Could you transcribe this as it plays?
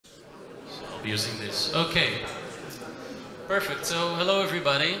using this. Okay, perfect. So hello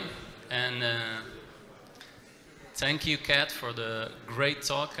everybody, and thank you, Kat, for the great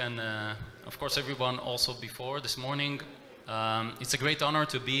talk, and of course everyone also before this morning. It's a great honor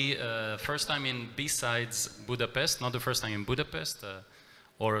to be first time in BSides Budapest, not the first time in Budapest,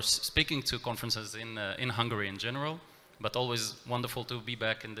 or speaking to conferences in Hungary in general, but always wonderful to be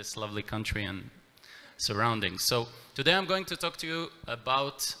back in this lovely country and surroundings. So today I'm going to talk to you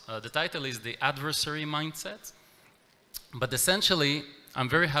about, the title is the Adversary Mindset, but essentially I'm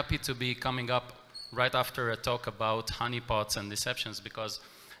very happy to be coming up right after a talk about honeypots and deceptions, because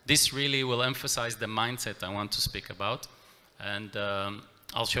this really will emphasize the mindset I want to speak about. And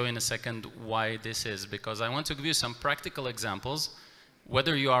I'll show you in a second why this is, because I want to give you some practical examples,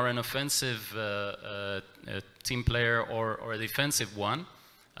 whether you are an offensive team player or a defensive one,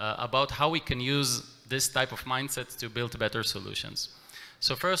 about how we can use this type of mindset to build better solutions.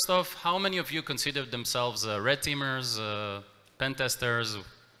 So first off, how many of you consider themselves red teamers, pen testers,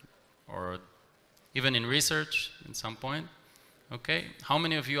 or even in research at some point? Okay. How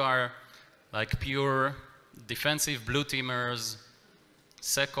many of you are like pure defensive blue teamers,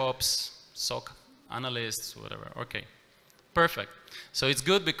 SecOps, SOC analysts, whatever? Okay. Perfect. So it's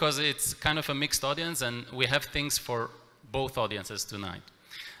good because it's kind of a mixed audience, and we have things for both audiences tonight.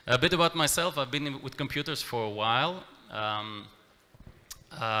 A bit about myself. I've been with computers for a while.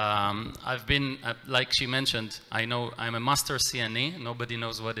 I've been, like she mentioned, I'm a master CNE. Nobody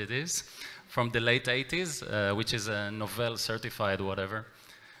knows what it is. From the late 80s, which is a Novell certified whatever.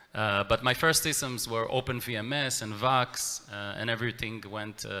 But my first systems were OpenVMS and VAX, and everything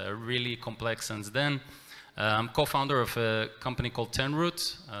went really complex since then. I'm co-founder of a company called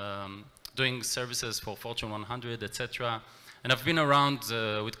Tenroot, doing services for Fortune 100, etc. And I've been around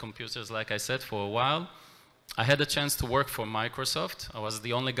with computers, like I said, for a while. I had a chance to work for Microsoft. I was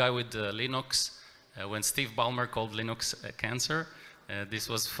the only guy with Linux when Steve Ballmer called Linux cancer. This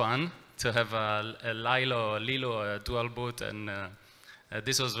was fun to have a Lilo dual boot, and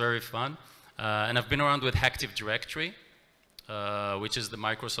this was very fun. And I've been around with Active Directory, which is the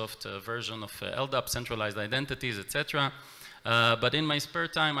Microsoft version of LDAP, centralized identities, etc. But in my spare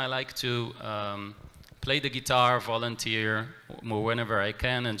time, I like to play the guitar, volunteer whenever I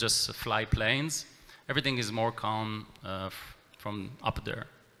can, and just fly planes. Everything is more calm from up there.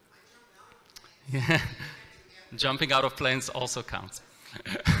 Yeah. Jumping out of planes also counts.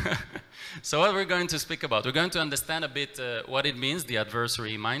 So what we're going to speak about, we're going to understand a bit what it means, the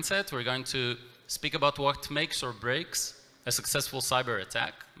adversary mindset. We're going to speak about what makes or breaks a successful cyber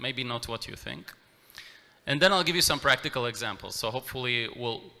attack, maybe not what you think. And then I'll give you some practical examples. So hopefully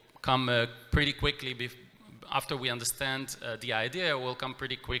we'll come pretty quickly, after we understand the idea, we'll come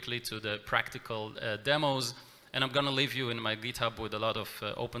pretty quickly to the practical demos. And I'm going to leave you in my GitHub with a lot of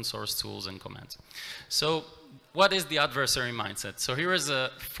open source tools and commands. So what is the adversary mindset? So here is a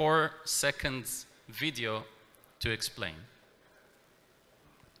 4-second video to explain.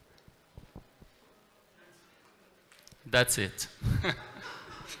 That's it.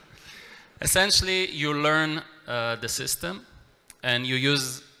 Essentially, you learn the system and you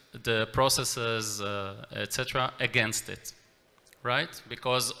use the processes, etc., against it, right?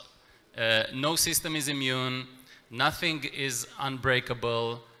 Because no system is immune, nothing is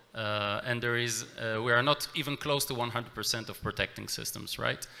unbreakable, and we are not even close to 100% of protecting systems,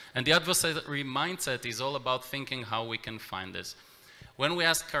 right? And the adversary mindset is all about thinking how we can find this. When we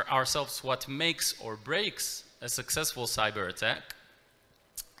ask ourselves what makes or breaks a successful cyber attack,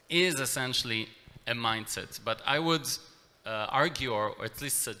 is essentially a mindset. But I would argue, or at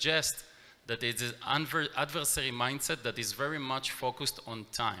least suggest, that it is an adversary mindset that is very much focused on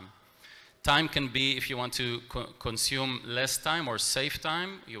time. Time can be, if you want to consume less time or save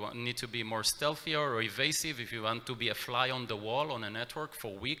time, you need to be more stealthy or evasive if you want to be a fly on the wall on a network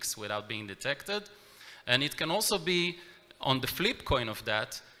for weeks without being detected. And it can also be, on the flip coin of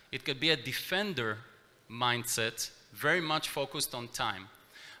that, it could be a defender mindset, very much focused on time.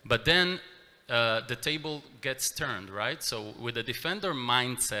 But then the table gets turned, right? So with a defender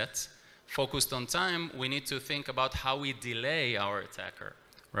mindset focused on time, we need to think about how we delay our attacker,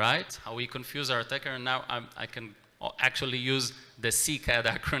 right? How we confuse our attacker. And now I can actually use the CCAD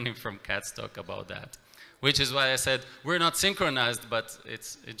acronym from Kat's talk about that, which is why I said we're not synchronized, but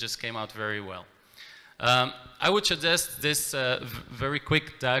it just came out very well. I would suggest this very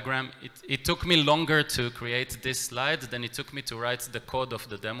quick diagram. It took me longer to create this slide than it took me to write the code of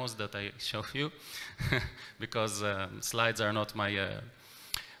the demos that I show you, because slides are not my...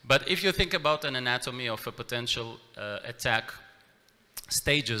 But if you think about an anatomy of a potential attack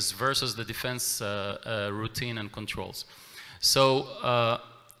stages versus the defense routine and controls. So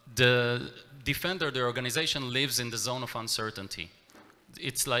the defender, the organization, lives in the zone of uncertainty.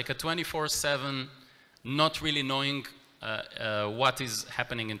 It's like a 24/7, not really knowing what is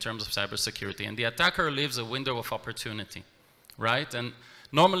happening in terms of cybersecurity. And the attacker leaves a window of opportunity, right? And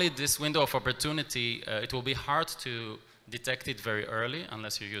normally this window of opportunity, it will be hard to detect it very early,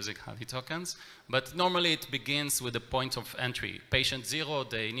 unless you're using heavy tokens. But normally it begins with the point of entry, patient 0,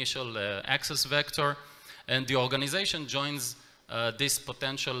 the initial access vector, and the organization joins this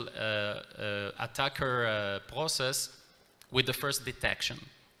potential attacker process with the first detection.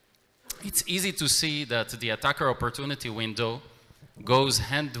 It's easy to see that the attacker opportunity window goes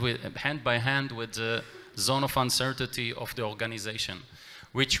hand by hand with the zone of uncertainty of the organization,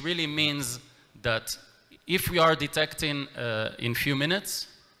 which really means that if we are detecting in few minutes,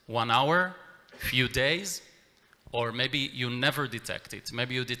 1 hour, few days, or maybe you never detect it.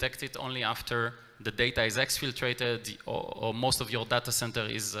 Maybe you detect it only after the data is exfiltrated or most of your data center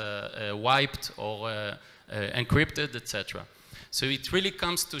is wiped or encrypted, etc. So it really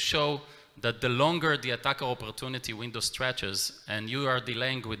comes to show that the longer the attacker opportunity window stretches and you are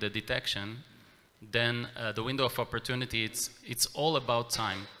delaying with the detection, then the window of opportunity, it's all about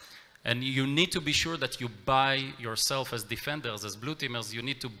time. And you need to be sure that you buy yourself as defenders, as blue teamers, you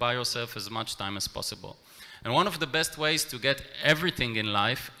need to buy yourself as much time as possible. And one of the best ways to get everything in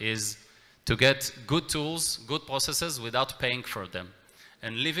life is to get good tools, good processes without paying for them.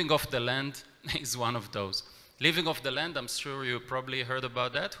 And living off the land is one of those. Living off the land, I'm sure you probably heard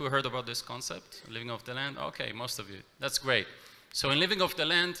about that. Who heard about this concept? Living off the land? Okay, most of you. That's great. So in living off the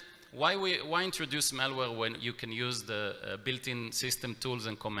land, why introduce malware when you can use the built-in system tools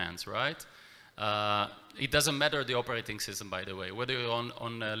and commands, right? It doesn't matter the operating system, by the way, whether you're on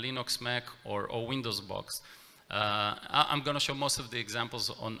Linux, Mac, or Windows box. I'm going to show most of the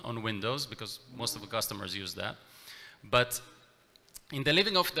examples on Windows because most of the customers use that. But in the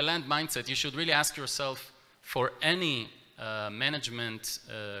living off the land mindset, you should really ask yourself for any management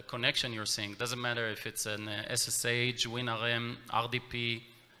connection you're seeing. Doesn't matter if it's an SSH, WinRM, RDP,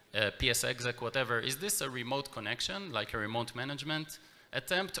 PSExec, whatever. Is this a remote connection, like a remote management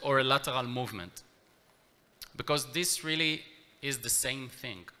attempt, or a lateral movement? Because this really is the same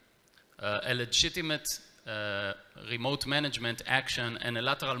thing. A legitimate remote management action and a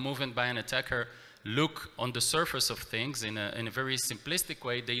lateral movement by an attacker look on the surface of things in a very simplistic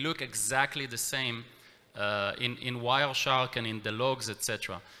way. They look exactly the same in Wireshark and in the logs,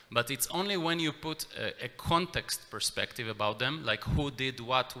 etc. But it's only when you put a context perspective about them, like who did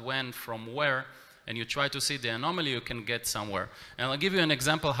what, when, from where, and you try to see the anomaly, you can get somewhere. And I'll give you an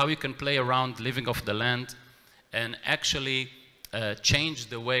example how you can play around living off the land and actually change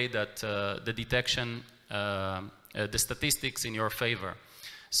the way that the detection, the statistics in your favor.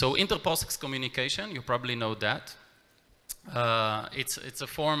 So inter-POSIX communication, you probably know that. It's a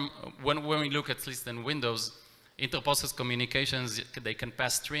form, when we look at least in Windows, inter-POSIX communications, they can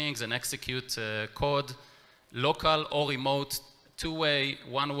pass strings and execute code, local or remote, two-way,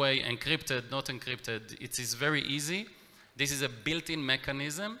 one-way, encrypted, not encrypted. It is very easy. This is a built-in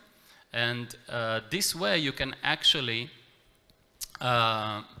mechanism, and this way you can actually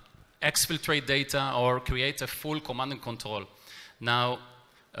exfiltrate data or create a full command and control. Now,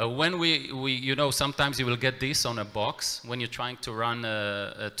 when you know, sometimes you will get this on a box when you're trying to run,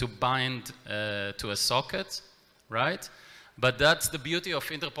 to bind to a socket, right? But that's the beauty of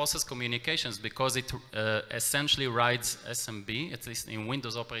inter-POSIX communications because it essentially rides SMB, at least in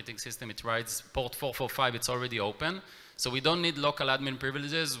Windows operating system, it rides port 445, it's already open. So we don't need local admin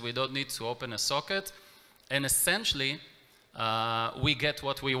privileges, we don't need to open a socket, and essentially we get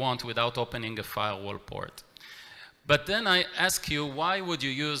what we want without opening a firewall port. But then I ask you, why would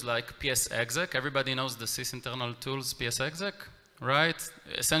you use like PSExec? Everybody knows the sysinternal tools PSExec, right?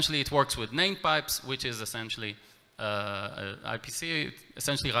 Essentially it works with name pipes, which is essentially IPC,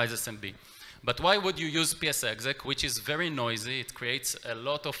 essentially rides SMB. But why would you use PSExec, which is very noisy? It creates a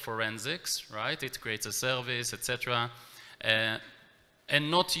lot of forensics, right? It creates a service, etc. And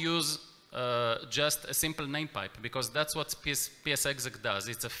not use just a simple name pipe, because that's what PSExec does.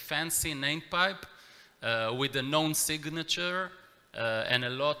 It's a fancy name pipe with a known signature and a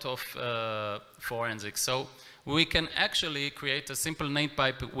lot of forensics. So we can actually create a simple name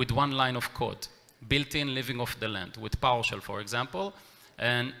pipe with one line of code, built-in living off the land, with PowerShell, for example.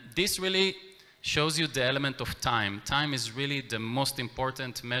 And this really shows you the element of time. Time is really the most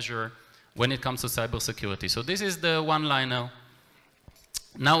important measure when it comes to cybersecurity. So this is the one-liner.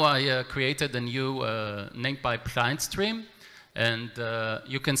 Now I created a new name pipe client stream. And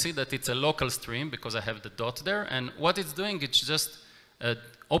you can see that it's a local stream because I have the dot there. And what it's doing, it's just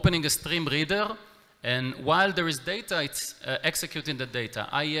opening a stream reader And while there is data, it's executing the data.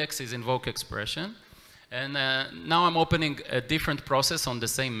 IEX is invoke expression. And now I'm opening a different process on the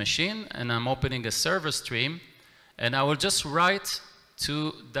same machine, and I'm opening a server stream, and I will just write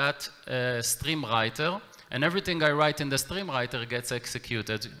to that stream writer, and everything I write in the stream writer gets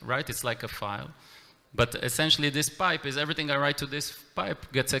executed, right? It's like a file. But essentially this pipe is everything I write to this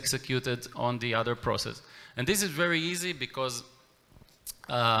pipe gets executed on the other process. And this is very easy because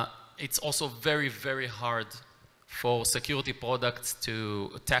it's also very, very hard for security products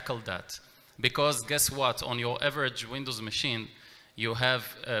to tackle that. Because guess what? On your average Windows machine, you have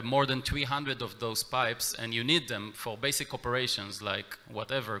more than 300 of those pipes, and you need them for basic operations like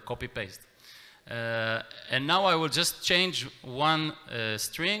whatever, copy-paste. And now I will just change one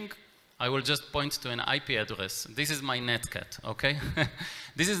string. I will just point to an IP address. This is my netcat, okay?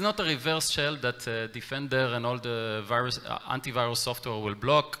 This is not a reverse shell that Defender and all the antivirus software will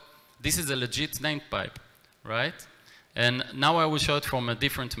block. This is a legit named pipe, right? And now I will show it from a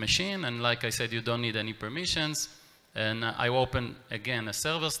different machine, and like I said, you don't need any permissions. And I open, again, a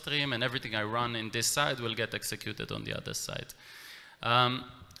server stream, and everything I run in this side will get executed on the other side.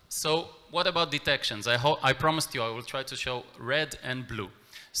 So what about detections? I promised you I will try to show red and blue.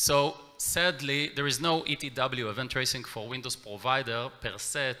 So sadly, there is no ETW, event tracing for Windows provider, per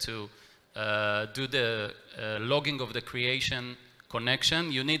se, to do the logging of the creation connection.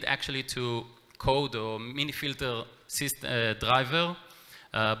 You need actually to code or mini filter driver,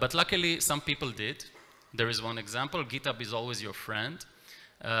 but luckily some people did. There is one example. GitHub is always your friend.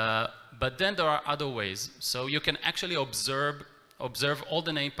 But then there are other ways. So you can actually observe all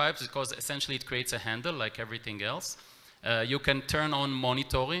the name pipes, because essentially it creates a handle like everything else. You can turn on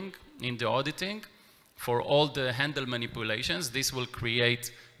monitoring in the auditing for all the handle manipulations. This will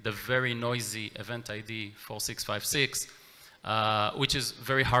create the very noisy event ID 4656, which is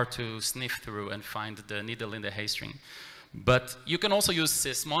very hard to sniff through and find the needle in the haystring. But you can also use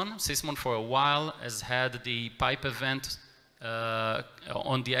Sysmon. Sysmon for a while has had the pipe event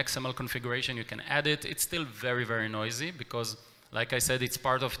on the XML configuration. You can add it. It's still very, very noisy because, like I said, it's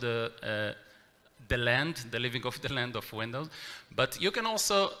part of the land, the living of the land of Windows. But you can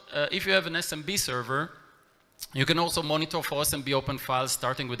also, if you have an SMB server, you can also monitor for SMB open files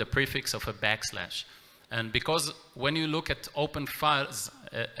starting with a prefix of a \. And because when you look at open files,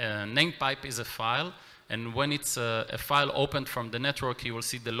 a name pipe is a file, and when it's a file opened from the network, you will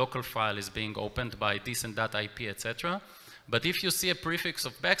see the local file is being opened by this and that IP, etc. But if you see a prefix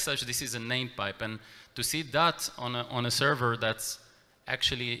of \, this is a name pipe, and to see that on a server, that's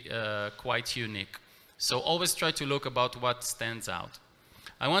actually quite unique. So always try to look about what stands out.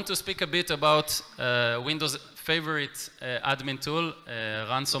 I want to speak a bit about Windows' favorite admin tool,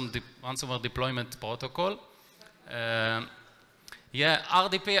 ransomware deployment protocol. Yeah,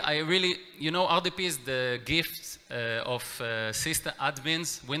 RDP, RDP is the gift of system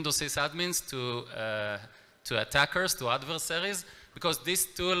admins, Windows sysadmins to attackers, to adversaries, because this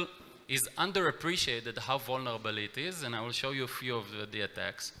tool is underappreciated how vulnerable it is, and I will show you a few of the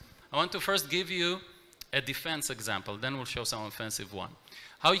attacks. I want to first give you a defense example, then we'll show some offensive one.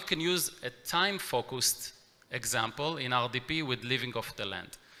 How you can use a time-focused example in RDP with living off the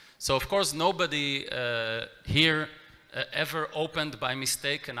land. So of course, nobody here ever opened by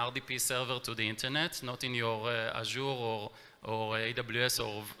mistake an RDP server to the internet, not in your Azure or AWS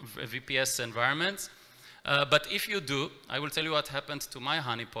or VPS environments. But if you do, I will tell you what happened to my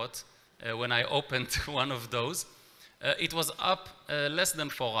honeypot when I opened one of those. It was up less than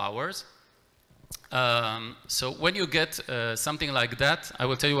 4 hours. So when you get something like that, I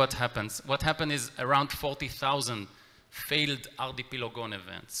will tell you what happens. What happened is around 40,000 failed RDP logon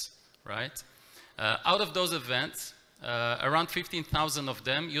events, right? Out of those events, around 15,000 of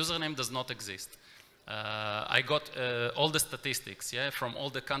them, username does not exist. I got all the statistics, yeah, from all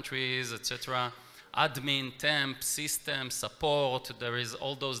the countries, etc. Admin, temp, system, support, there is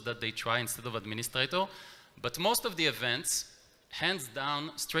all those that they try instead of administrator. But most of the events, hands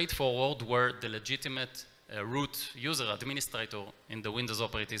down, straightforward, were the legitimate root user administrator in the Windows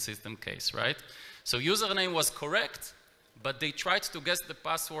operating system case, right? So username was correct, but they tried to guess the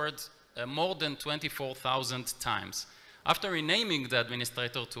password more than 24,000 times. After renaming the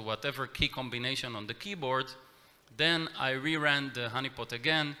administrator to whatever key combination on the keyboard, then I reran the honeypot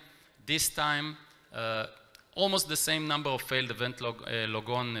again. This time, almost the same number of failed event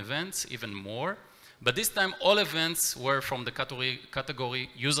logon events, even more. But this time, all events were from the category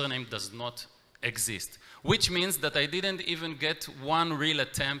username does not exist, which means that I didn't even get one real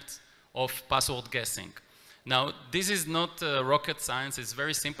attempt of password guessing. Now, this is not rocket science. It's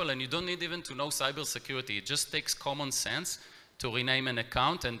very simple, and you don't need even to know cybersecurity. It just takes common sense to rename an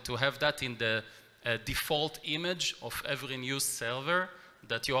account and to have that in the a default image of every new server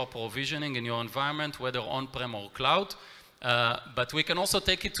that you are provisioning in your environment, whether on-prem or cloud. But we can also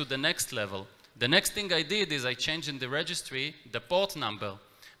take it to the next level. The next thing I did is I changed in the registry the port number,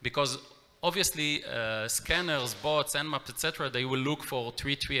 because obviously scanners, bots, Nmap, etc., they will look for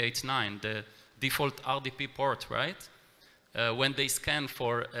 3389, the default RDP port, right? When they scan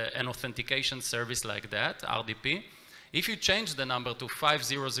for an authentication service like that, RDP. If you change the number to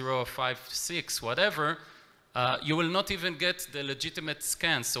 500 or 56, whatever, you will not even get the legitimate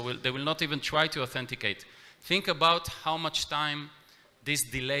scans, so they will not even try to authenticate. Think about how much time this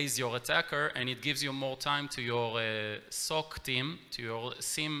delays your attacker, and it gives you more time to your SOC team, to your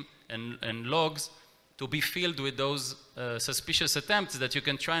SIEM and logs, to be filled with those suspicious attempts that you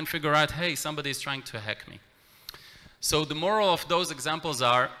can try and figure out, hey, somebody is trying to hack me. So the moral of those examples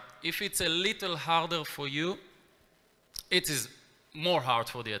are, if it's a little harder for you, it is more hard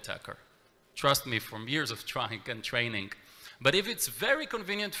for the attacker. Trust me, from years of trying and training. But if it's very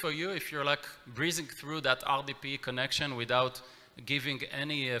convenient for you, if you're like breezing through that RDP connection without giving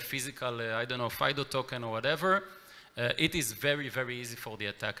any physical, I don't know, FIDO token or whatever, it is very, very easy for the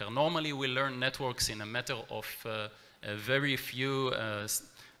attacker. Normally, we learn networks in a matter of a very few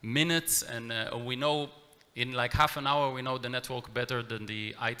minutes, and we know in like half an hour, we know the network better than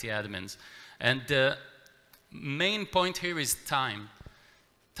the IT admins. And the main point here is time.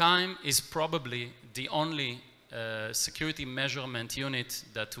 Time is probably the only security measurement unit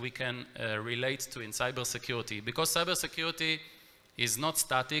that we can relate to in cybersecurity, because cybersecurity is not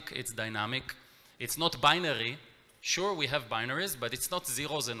static, it's dynamic. It's not binary. Sure, we have binaries, but it's not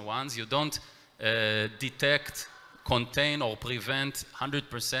zeros and ones. You don't detect, contain, or prevent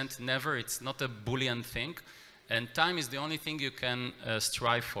 100%, never. It's not a Boolean thing. And time is the only thing you can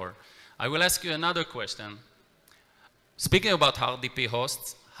strive for. I will ask you another question. Speaking about RDP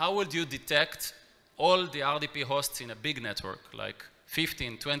hosts, how would you detect all the RDP hosts in a big network, like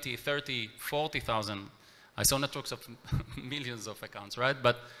 15, 20, 30, 40,000? I saw networks of millions of accounts, right?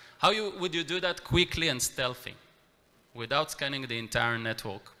 But how would you do that quickly and stealthy without scanning the entire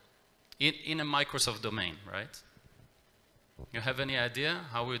network in a Microsoft domain, right? You have any idea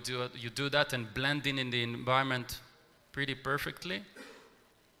how you do that and blend in the environment pretty perfectly?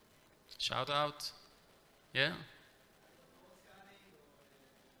 Shout out. Yeah?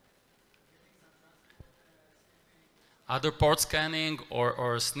 Other port scanning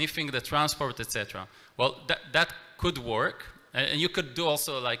or sniffing the transport, etc. Well, that could work. And you could do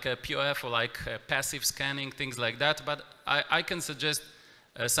also like a POF or like passive scanning, things like that. But I can suggest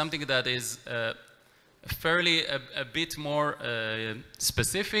something that is fairly a bit more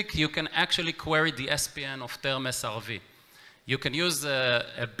specific. You can actually query the SPN of term SRV. You can use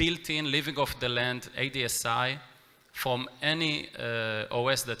a built-in living off the land ADSI from any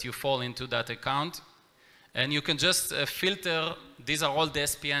OS that you fall into that account. And you can just filter, these are all the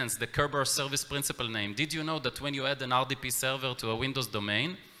SPNs, the Kerber Service Principal name. Did you know that when you add an RDP server to a Windows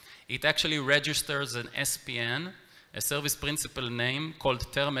domain, it actually registers an SPN, a service principal name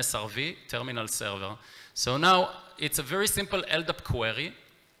called term SRV, terminal server. So now it's a very simple LDAP query,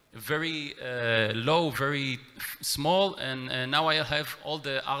 very low, very small, and now I have all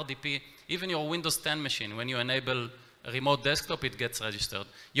the RDP, even your Windows 10 machine, when you enable a remote desktop, it gets registered.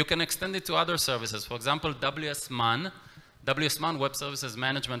 You can extend it to other services. For example, WSMAN, Web Services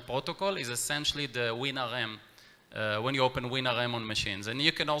Management Protocol, is essentially the WinRM when you open WinRM on machines. And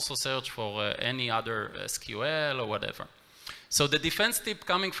you can also search for any other SQL or whatever. So the defense tip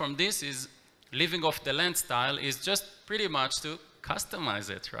coming from this is living off the land style is just pretty much to customize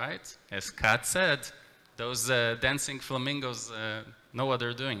it, right? As Kat said, those dancing flamingos know what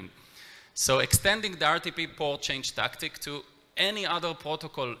they're doing. So extending the RTP port change tactic to any other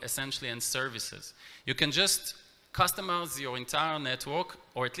protocol, essentially, and services. You can just customize your entire network,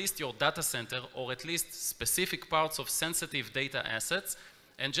 or at least your data center, or at least specific parts of sensitive data assets,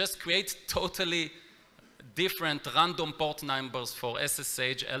 and just create totally different random port numbers for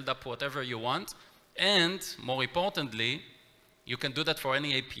SSH, LDAP, whatever you want. And more importantly, you can do that for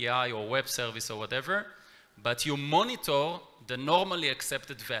any API or web service or whatever, but you monitor the normally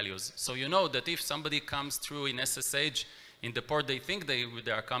accepted values. So you know that if somebody comes through in SSH in the port they think they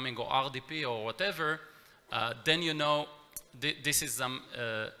are coming, or RDP or whatever, then you know this is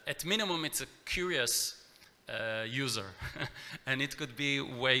at minimum it's a curious user. And it could be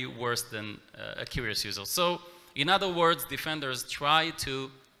way worse than a curious user. So in other words, defenders, try to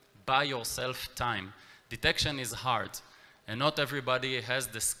buy yourself time. Detection is hard, and not everybody has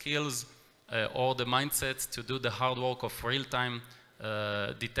the skills or the mindset to do the hard work of real-time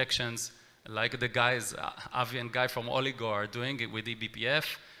detections like the guys, Avi and Guy from Oligo are doing it with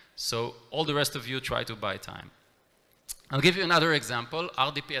eBPF. So all the rest of you try to buy time. I'll give you another example,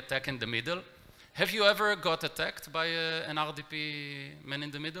 RDP attack in the middle. Have you ever got attacked by an RDP man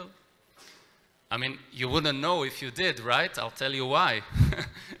in the middle? I mean, you wouldn't know if you did, right? I'll tell you why.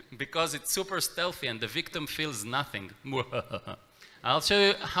 Because it's super stealthy and the victim feels nothing. I'll show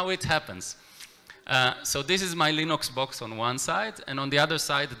you how it happens. So this is my Linux box on one side, and on the other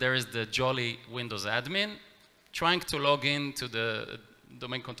side there is the jolly Windows admin trying to log in to the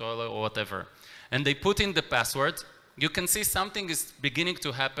domain controller or whatever. And they put in the password. You can see something is beginning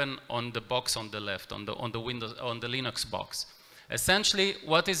to happen on the box on the left, on the Linux box. Essentially,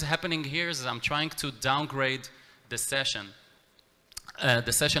 what is happening here is I'm trying to downgrade the session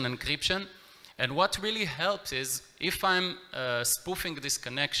encryption. And what really helps is if I'm spoofing this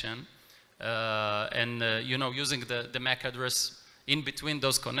connection and you know, using the MAC address in between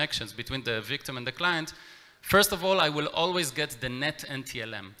those connections, between the victim and the client, first of all, I will always get the net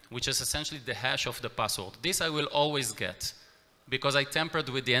NTLM, which is essentially the hash of the password. This I will always get because I tampered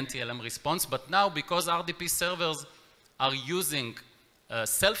with the NTLM response. But now, because RDP servers are using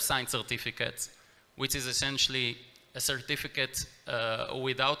self-signed certificates, which is essentially a certificate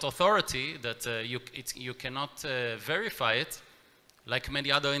without authority that you cannot verify it, like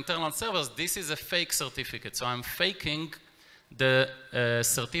many other internal servers, this is a fake certificate. So I'm faking the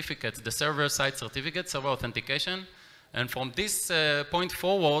certificate, the server-side certificate, server authentication. And from this point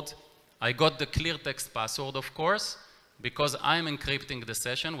forward, I got the clear text password, of course, because I'm encrypting the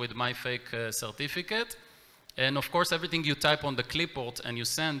session with my fake certificate. And of course, everything you type on the clipboard and you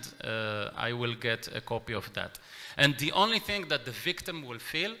send, I will get a copy of that. And the only thing that the victim will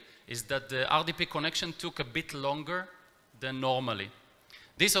feel is that the RDP connection took a bit longer than normally.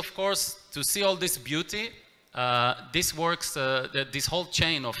 This, of course, to see all this beauty, this works, this whole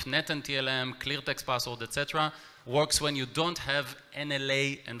chain of net NTLM, clear text password, etc., works when you don't have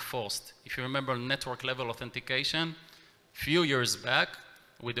NLA enforced. If you remember network level authentication, few years back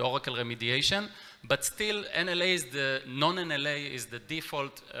with the Oracle remediation, but still NLA is the, non-NLA is the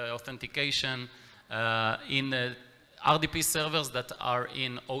default authentication in RDP servers that are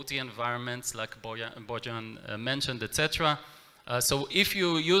in OT environments like Bojan mentioned, etc. So if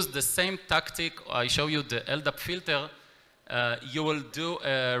you use the same tactic, I show you the LDAP filter, you will do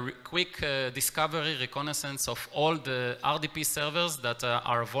a quick discovery reconnaissance of all the RDP servers that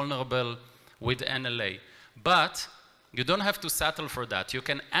are vulnerable with NLA. But you don't have to settle for that. You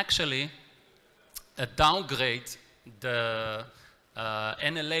can actually downgrade the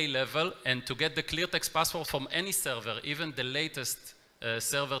NLA level and to get the clear text password from any server, even the latest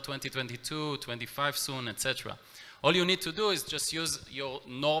server 2022, 25 soon, etc. All you need to do is just use your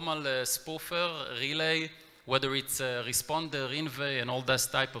normal spoofer, relay, whether it's responder, Rinve, and all that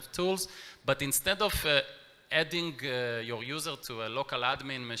type of tools. But instead of adding your user to a local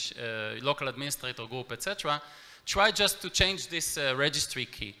admin, local administrator group, etc., try just to change this registry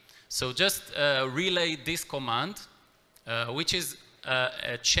key. So just relay this command, which is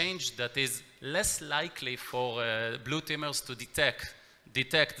a change that is less likely for blue teamers to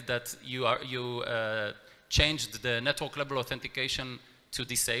detect that you changed the network level authentication to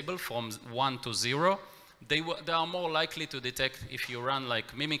disable from 1 to 0. They are more likely to detect if you run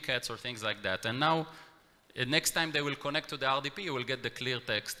like Mimikatz or things like that. And now, next time they will connect to the RDP, you will get the clear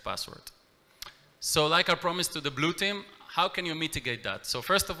text password. So like I promised to the blue team, how can you mitigate that? So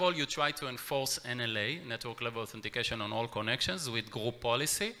first of all, you try to enforce NLA, network level authentication, on all connections with group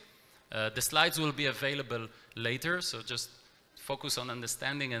policy. The slides will be available later, so just focus on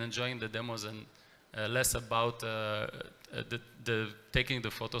understanding and enjoying the demos and less about taking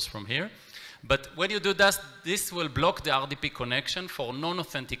the photos from here. But when you do that, this will block the RDP connection for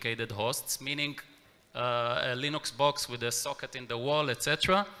non-authenticated hosts, meaning a Linux box with a socket in the wall,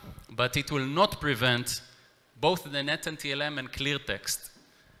 etc. But it will not prevent both the net NTLM and clear text,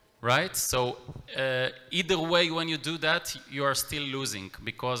 right? So either way, when you do that, you are still losing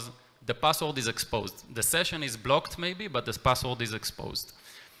because the password is exposed. The session is blocked maybe, but the password is exposed.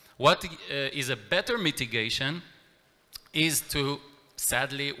 What is a better mitigation is to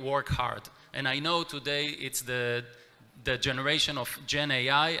sadly work hard. And I know today it's the generation of Gen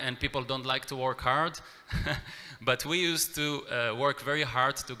AI and people don't like to work hard. But we used to work very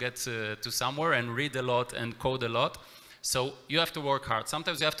hard to get to somewhere and read a lot and code a lot. So you have to work hard.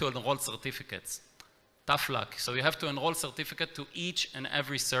 Sometimes you have to enroll certificates. Tough luck. So you have to enroll certificate to each and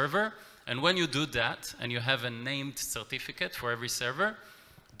every server. And when you do that and you have a named certificate for every server,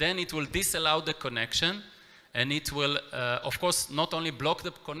 then it will disallow the connection. And it will, of course, not only block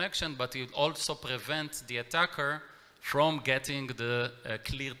the connection, but it will also prevent the attacker from getting the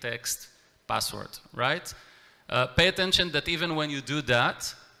clear text password, right? Pay attention that even when you do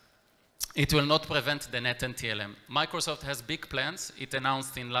that, it will not prevent the net NTLM. Microsoft has big plans. It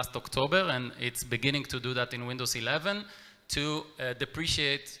announced in last October, and it's beginning to do that in Windows 11 to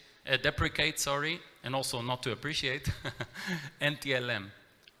deprecate, and also not to appreciate NTLM,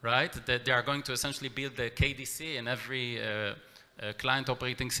 right? That they are going to essentially build the KDC in every client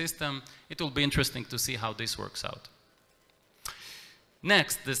operating system. It will be interesting to see how this works out.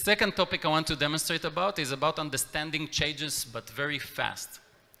 Next, the second topic I want to demonstrate about is about understanding changes, but very fast.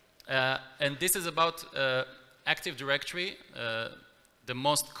 And this is about Active Directory, the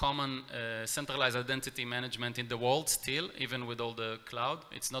most common centralized identity management in the world still, even with all the cloud.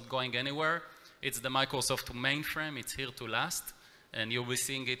 It's not going anywhere. It's the Microsoft mainframe. It's here to last. And you'll be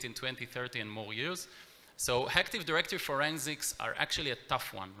seeing it in 20, 30, and more years. So Active Directory forensics are actually a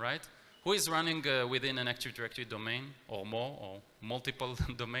tough one, right? Who is running within an Active Directory domain or more, or multiple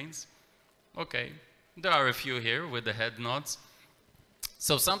domains? Okay, there are a few here with the head nods.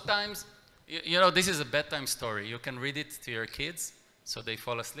 So sometimes, you know, this is a bedtime story. You can read it to your kids so they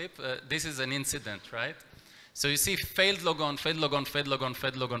fall asleep. This is an incident, right? So you see failed logon, failed logon, failed logon,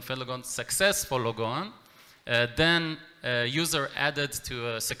 failed logon, failed logon, successful logon. Then user added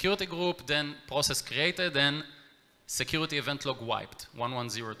to a security group, then process created, then security event log wiped,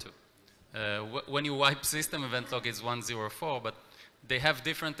 1102. When you wipe system, event log is 104, but they have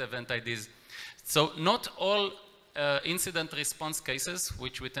different event IDs. So not all incident response cases,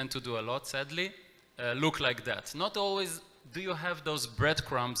 which we tend to do a lot, sadly, look like that. Not always do you have those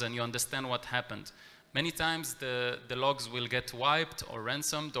breadcrumbs and you understand what happened. Many times the logs will get wiped or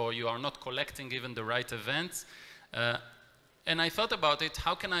ransomed, or you are not collecting even the right events. And I thought about it,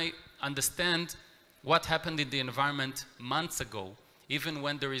 how can I understand what happened in the environment months ago, even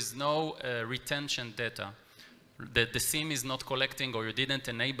when there is no retention data? The SIEM is not collecting, or you didn't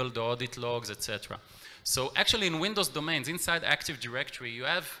enable the audit logs, etc. So actually in Windows domains, inside Active Directory, you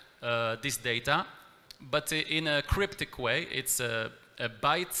have this data, but in a cryptic way. It's a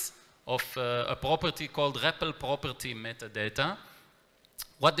bytes of a property called REPL property metadata.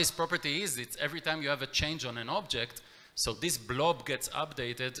 What this property is, it's every time you have a change on an object, so this blob gets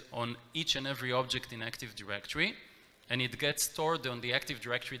updated on each and every object in Active Directory, and it gets stored on the Active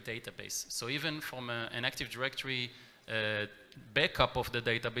Directory database. So even from an Active Directory backup of the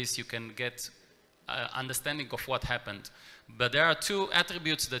database, you can get understanding of what happened. But there are two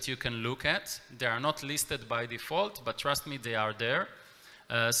attributes that you can look at. They are not listed by default, but trust me, they are there.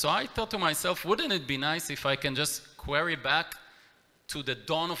 So I thought to myself, wouldn't it be nice if I can just query back to the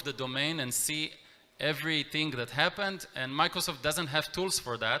dawn of the domain and see everything that happened? And Microsoft doesn't have tools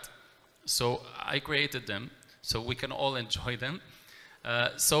for that, so I created them so we can all enjoy them.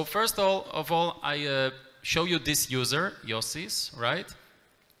 So first of all, I show you this user, Yossi, right?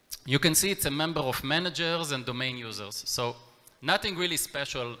 You can see it's a member of managers and domain users. So nothing really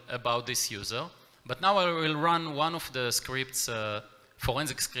special about this user. But now I will run one of the scripts,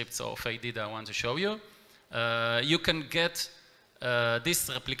 forensic scripts of AD that I want to show you. You can get this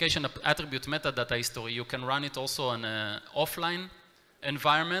replication attribute metadata history. You can run it also on an offline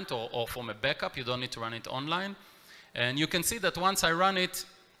environment or from a backup. You don't need to run it online. And you can see that once I run it,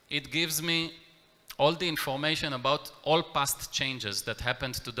 it gives me all the information about all past changes that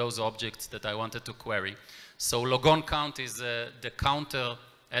happened to those objects that I wanted to query. So logon count is the counter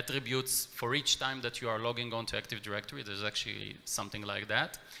attributes for each time that you are logging on to Active Directory. There's actually something like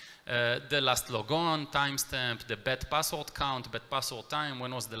that. The last logon, timestamp, the bad password count, bad password time,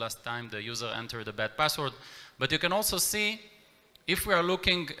 when was the last time the user entered the bad password. But you can also see, if we are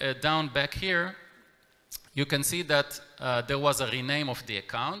looking down back here, you can see that there was a rename of the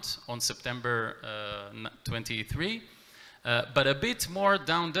account on September 23. But a bit more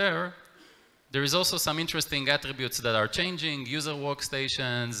down there, there is also some interesting attributes that are changing. User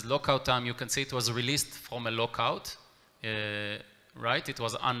workstations, lockout time. You can see it was released from a lockout, right? It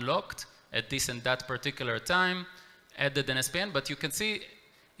was unlocked at this and that particular time, added an SPN. But you can see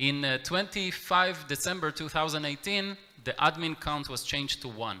in 25 December 2018, the admin count was changed to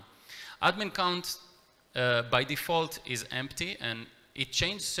 1. Admin count by default is empty, and it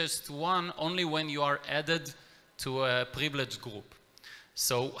changes to 1 only when you are added to a privileged group.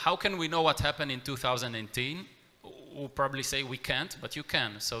 So how can we know what happened in 2018? We'll probably say we can't, but you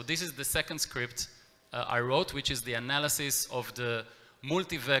can. So this is the second script I wrote, which is the analysis of the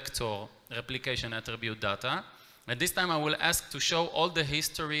multi-vector replication attribute data. And this time I will ask to show all the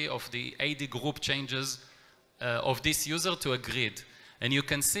history of the AD group changes of this user to a grid. And you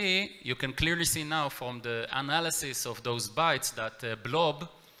can see, you can clearly see now from the analysis of those bytes, that blob,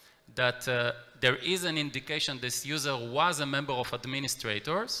 that there is an indication this user was a member of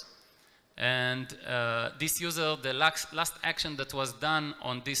administrators. And this user, the last action that was done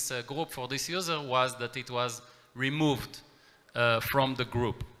on this group for this user was that it was removed from the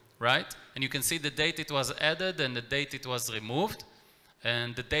group, right? And you can see the date it was added and the date it was removed,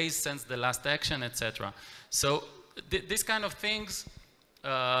 and the days since the last action, etc. So these kind of things,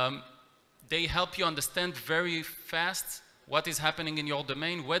 they help you understand very fast what is happening in your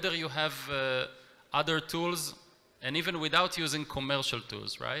domain, whether you have other tools, and even without using commercial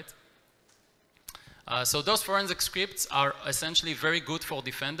tools, right? So those forensic scripts are essentially very good for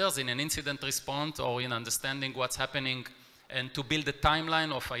defenders in an incident response or in understanding what's happening and to build a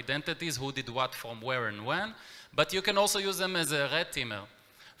timeline of identities, who did what from where and when. But you can also use them as a red teamer.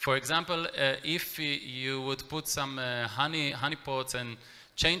 For example, if you would put some honeypots and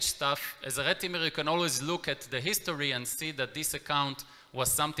change stuff, as a red teamer you can always look at the history and see that this account was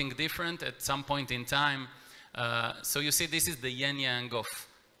something different at some point in time. So you see this is the yin-yang of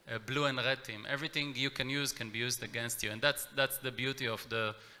blue and red team. Everything you can use can be used against you, and that's the beauty of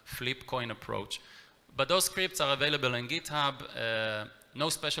the flip coin approach. But those scripts are available in GitHub, no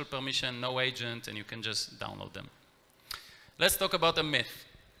special permission, no agent, and you can just download them. Let's talk about a myth,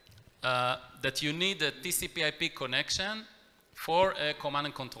 that you need a TCP/IP connection for a command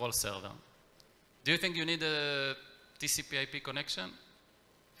and control server. Do you think you need a TCP/IP connection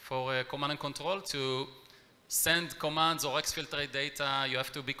for a command and control to send commands or exfiltrate data? You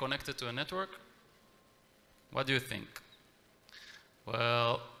have to be connected to a network? What do you think?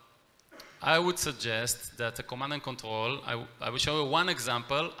 Well, I would suggest that a command and control, I will show you one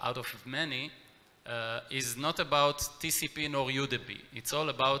example out of many, is not about TCP nor UDP. It's all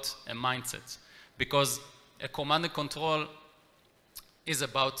about a mindset. Because a command and control is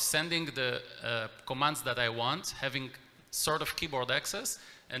about sending the commands that I want, having sort of keyboard access,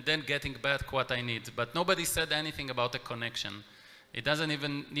 and then getting back what I need. But nobody said anything about a connection. It doesn't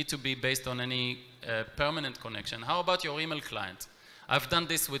even need to be based on any permanent connection. How about your email client? I've done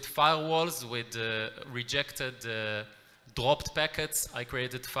this with firewalls, with rejected dropped packets. I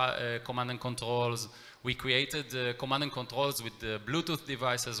created command and controls. We created command and controls with the Bluetooth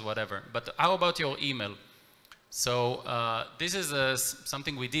devices, whatever. But how about your email? So this is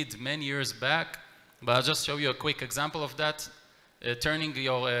something we did many years back, but I'll just show you a quick example of that. Turning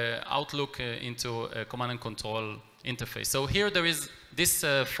your Outlook into a command and control interface. So here there is this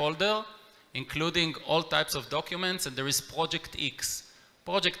folder, including all types of documents, and there is Project X.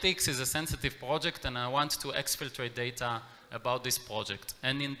 Project X is a sensitive project, and I want to exfiltrate data about this project.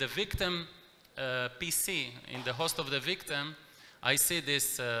 And in the victim PC, in the host of the victim, I see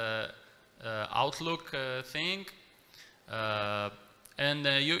this Outlook thing, and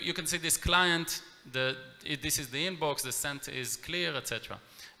you can see this client. This is the inbox, the sent is clear, etc.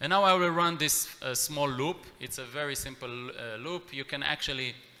 And now I will run this small loop. It's a very simple loop. You can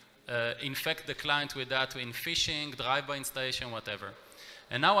actually infect the client with that in phishing, drive-by installation, whatever.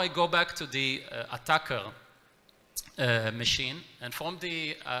 And now I go back to the attacker machine, and from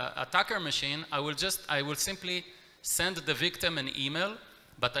the attacker machine, I will simply send the victim an email,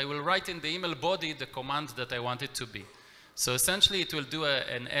 but I will write in the email body the command that I want it to be. So essentially, it will do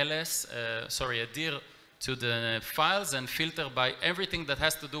an ls, a dir to the files and filter by everything that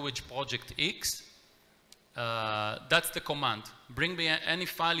has to do with Project X. That's the command. Bring me any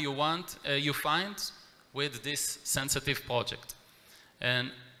file you want, you find with this sensitive project.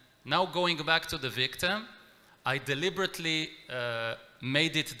 And now going back to the victim, I deliberately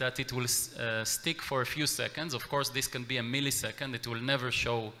made it that it will stick for a few seconds. Of course, this can be a millisecond. It will never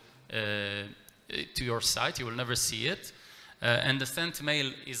show to your site. You will never see it. And the sent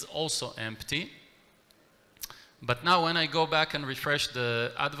mail is also empty. But now when I go back and refresh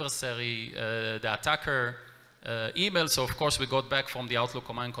the adversary, the attacker email, so of course we got back from the Outlook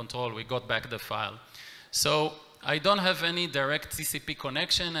command control, we got back the file. So I don't have any direct TCP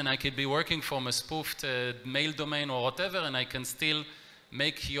connection, and I could be working from a spoofed mail domain or whatever, and I can still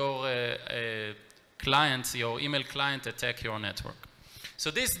make your client, your email client, attack your network. So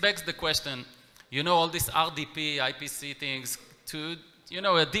this begs the question, you know, all these RDP, IPC things, to, you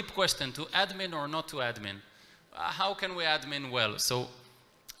know, a deep question, to admin or not to admin. How can we admin well? So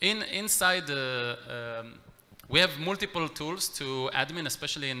inside, we have multiple tools to admin,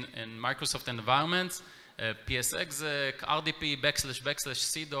 especially in Microsoft environments, PSExec, RDP, //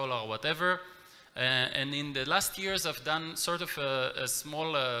 $, whatever. And in the last years, I've done sort of a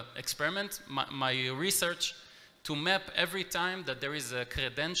small experiment, my research, to map every time that there is a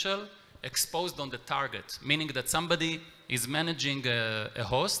credential exposed on the target, meaning that somebody is managing a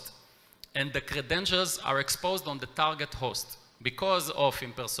host, and the credentials are exposed on the target host because of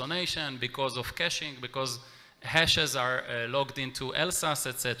impersonation, because of caching, because hashes are logged into LSAS,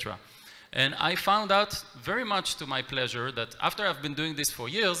 etc. And I found out, very much to my pleasure, that after I've been doing this for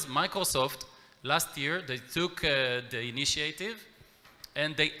years, Microsoft, last year, they took the initiative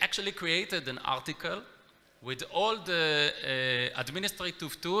and they actually created an article with all the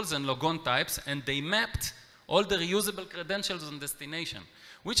administrative tools and logon types, and they mapped all the reusable credentials on destination,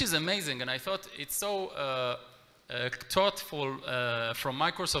 which is amazing. And I thought it's so thoughtful from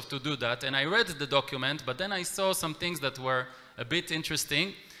Microsoft to do that. And I read the document, but then I saw some things that were a bit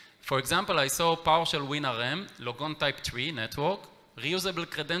interesting. For example, I saw PowerShell WinRM, logon type 3 network, reusable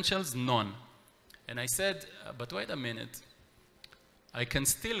credentials, none. And I said, but wait a minute. I can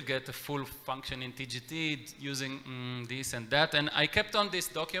still get a full function in TGT using this and that. And I kept on this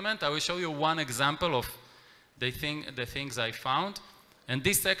document. I will show you one example of the things I found. And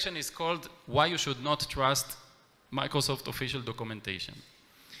this section is called Why You Should Not Trust Microsoft Official Documentation.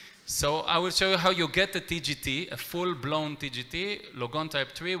 So I will show you how you get a TGT, a full-blown TGT, logon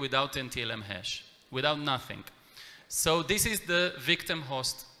type 3 without NTLM hash, without nothing. So this is the victim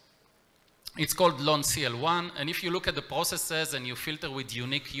host. It's called LONCL1, and if you look at the processes and you filter with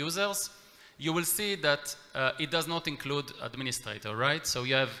unique users, you will see that it does not include administrator, right? So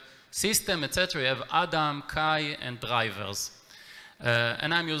you have system, etc. You have Adam, Kai, and drivers.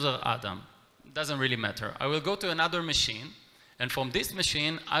 And I'm user Adam. Doesn't really matter. I will go to another machine, and from this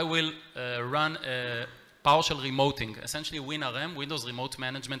machine, I will run a PowerShell remoting, essentially WinRM, Windows Remote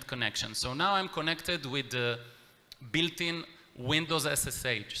Management connection. So now I'm connected with the built-in Windows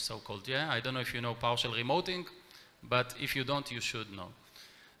SSH, so-called, yeah? I don't know if you know PowerShell remoting, but if you don't, you should know.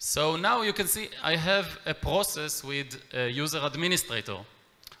 So now you can see I have a process with a user administrator.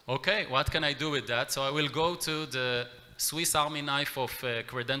 Okay, what can I do with that? So I will go to the Swiss Army knife of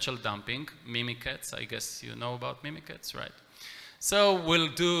credential dumping, Mimikatz. I guess you know about Mimikatz, right? So we'll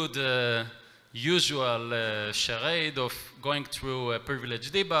do the usual charade of going through a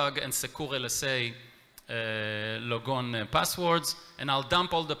privilege debug and secure LSA logon passwords, and I'll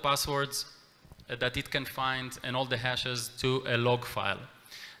dump all the passwords that it can find and all the hashes to a log file.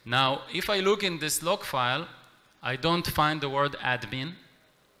 Now, if I look in this log file, I don't find the word admin.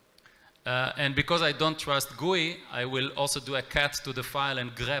 And because I don't trust GUI, I will also do a cat to the file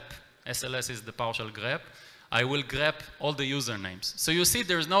and grep. SLS is the PowerShell grep. I will grep all the usernames. So you see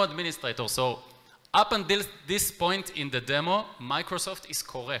there's no administrator. So up until this point in the demo, Microsoft is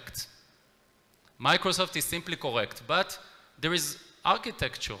correct. Microsoft is simply correct, but there is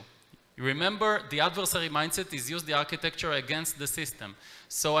architecture. You remember, the adversary mindset is use the architecture against the system.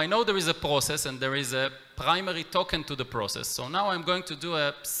 So I know there is a process and there is a primary token to the process. So now I'm going to do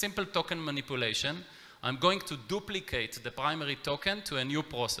a simple token manipulation. I'm going to duplicate the primary token to a new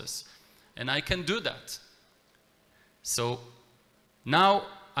process. And I can do that. So now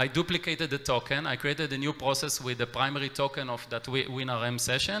I duplicated the token. I created a new process with the primary token of that WinRM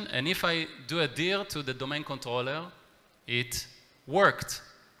session. And if I do a dir to the domain controller, it worked,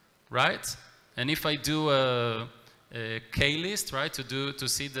 right? And if I do a K-list, right, to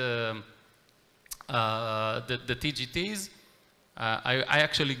see the TGTs, I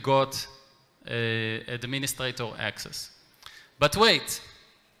actually got administrator access. But wait.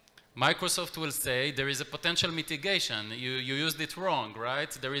 Microsoft will say there is a potential mitigation. You used it wrong,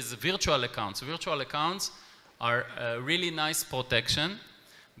 right? There is virtual accounts. Virtual accounts are a really nice protection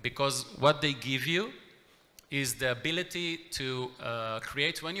because what they give you is the ability to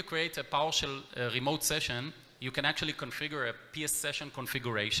create, when you create a PowerShell remote session, you can actually configure a PS session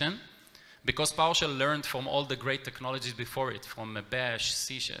configuration because PowerShell learned from all the great technologies before it, from Bash,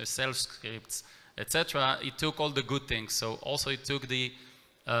 C, Shell scripts, etc. It took all the good things. So also it took the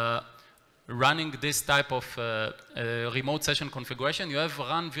running this type of remote session configuration, you have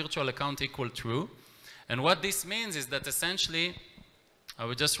run virtual account equal true. And what this means is that essentially, I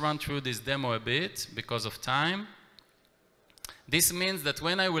will just run through this demo a bit because of time. This means that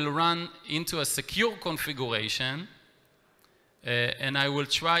when I will run into a secure configuration and I will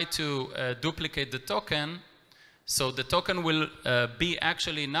try to duplicate the token, so the token will be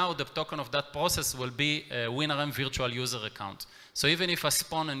actually now the token of that process will be a WinRM virtual user account. So even if I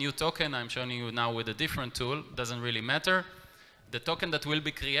spawn a new token, I'm showing you now with a different tool, doesn't really matter. The token that will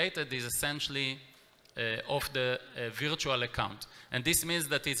be created is essentially of the virtual account. And this means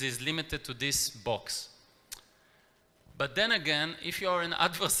that it is limited to this box. But then again, if you are an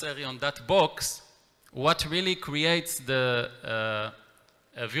adversary on that box, what really creates the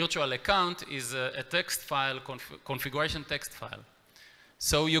virtual account is a text file, configuration text file.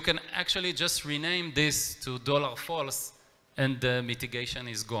 So you can actually just rename this to $false and the mitigation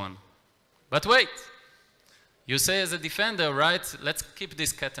is gone. But wait, you say as a defender, right, let's keep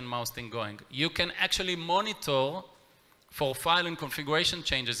this cat and mouse thing going. You can actually monitor For file and configuration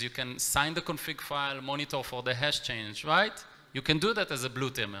changes, you can sign the config file, monitor for the hash change, right? You can do that as a blue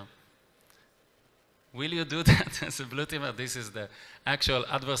teamer. Will you do that as a blue teamer? This is the actual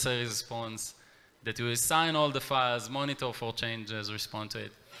adversary response, that you assign all the files, monitor for changes, respond to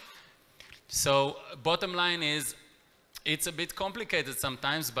it. So bottom line is, it's a bit complicated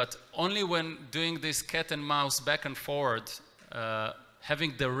sometimes, but only when doing this cat and mouse back and forward,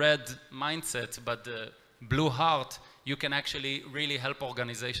 having the red mindset but the blue heart, you can actually really help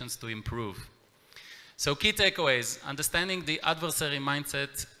organizations to improve. So key takeaways: understanding the adversary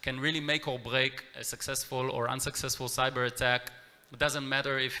mindset can really make or break a successful or unsuccessful cyber attack. It doesn't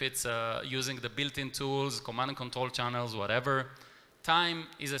matter if it's using the built-in tools, command and control channels, whatever. Time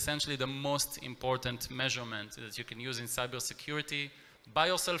is essentially the most important measurement that you can use in cybersecurity. Buy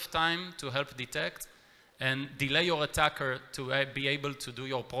yourself time to help detect, and delay your attacker to be able to do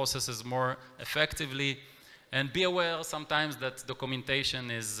your processes more effectively. And be aware sometimes that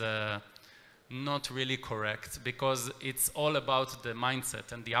documentation is not really correct, because it's all about the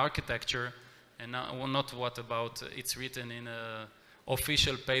mindset and the architecture, and not what about it's written in an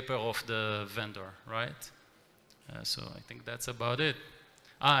official paper of the vendor, right? So I think that's about it.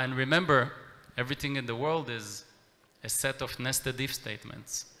 And remember, everything in the world is a set of nested if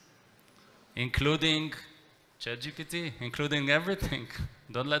statements, including ChatGPT, including everything.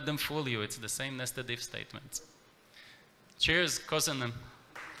 Don't let them fool you. It's the same nested if statements. Cheers, Kosanen.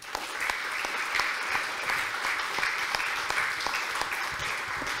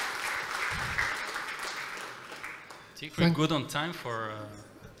 I think we're good on time for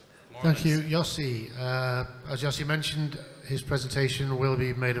more. Thank you, Yossi. As Yossi mentioned, his presentation will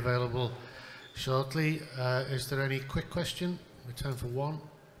be made available shortly. Is there any quick question? We have time for one.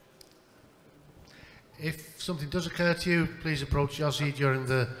 If something does occur to you, please approach Yossi during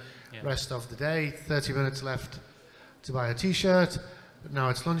the rest of the day. 30 minutes left to buy a t-shirt, but now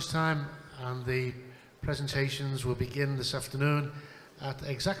it's lunchtime and the presentations will begin this afternoon at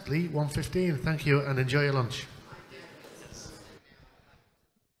exactly 1:15. Thank you and enjoy your lunch.